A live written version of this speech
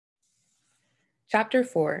Chapter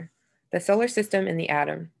 4, The Solar System and the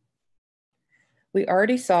Atom. We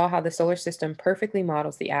already saw how the solar system perfectly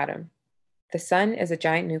models the atom. The sun is a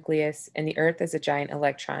giant nucleus and the Earth is a giant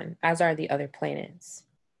electron, as are the other planets.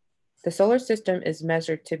 The solar system is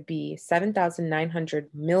measured to be 7,900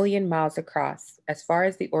 million miles across as far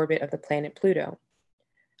as the orbit of the planet Pluto.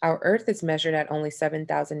 Our Earth is measured at only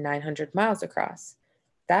 7,900 miles across.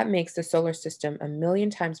 That makes the solar system a million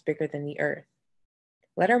times bigger than the Earth.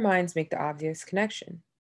 Let our minds make the obvious connection.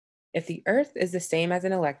 If the Earth is the same as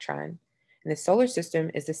an electron, and the solar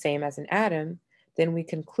system is the same as an atom, then we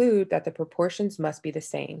conclude that the proportions must be the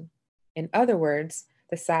same. In other words,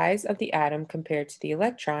 the size of the atom compared to the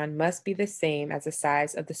electron must be the same as the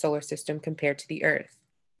size of the solar system compared to the Earth.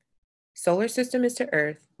 Solar system is to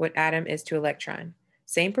Earth what atom is to electron.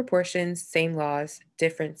 Same proportions, same laws,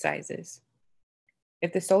 different sizes.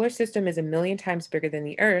 If the solar system is a million times bigger than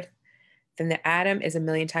the Earth, then the atom is a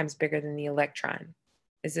million times bigger than the electron.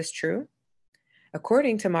 Is this true?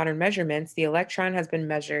 According to modern measurements, the electron has been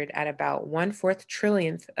measured at about 1/4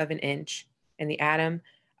 trillionth of an inch, and the atom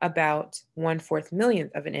about 1/4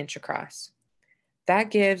 millionth of an inch across.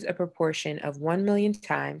 That gives a proportion of 1 million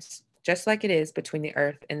times, just like it is between the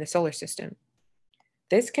Earth and the solar system.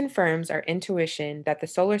 This confirms our intuition that the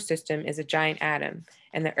solar system is a giant atom,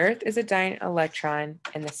 and the Earth is a giant electron,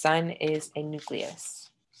 and the sun is a nucleus.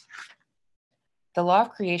 The law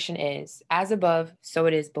of creation is, as above, so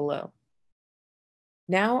it is below.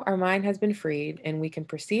 Now our mind has been freed, and we can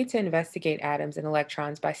proceed to investigate atoms and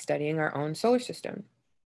electrons by studying our own solar system.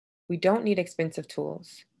 We don't need expensive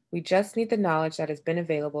tools. We just need the knowledge that has been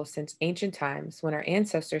available since ancient times when our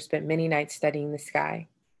ancestors spent many nights studying the sky.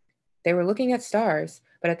 They were looking at stars,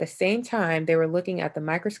 but at the same time, they were looking at the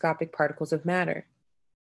microscopic particles of matter.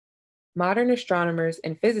 Modern astronomers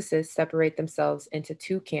and physicists separate themselves into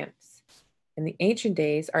two camps. In the ancient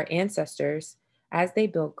days, our ancestors, as they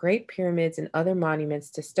built great pyramids and other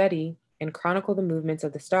monuments to study and chronicle the movements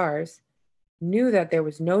of the stars, knew that there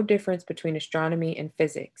was no difference between astronomy and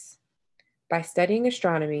physics. By studying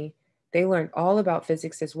astronomy, they learned all about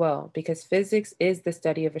physics as well, because physics is the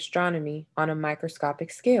study of astronomy on a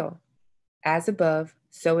microscopic scale. As above,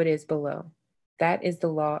 so it is below. That is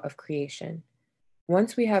the law of creation.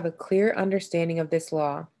 Once we have a clear understanding of this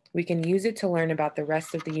law, we can use it to learn about the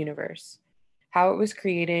rest of the universe. How it was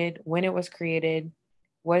created, when it was created,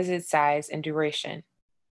 what is its size and duration.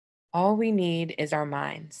 All we need is our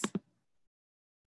minds.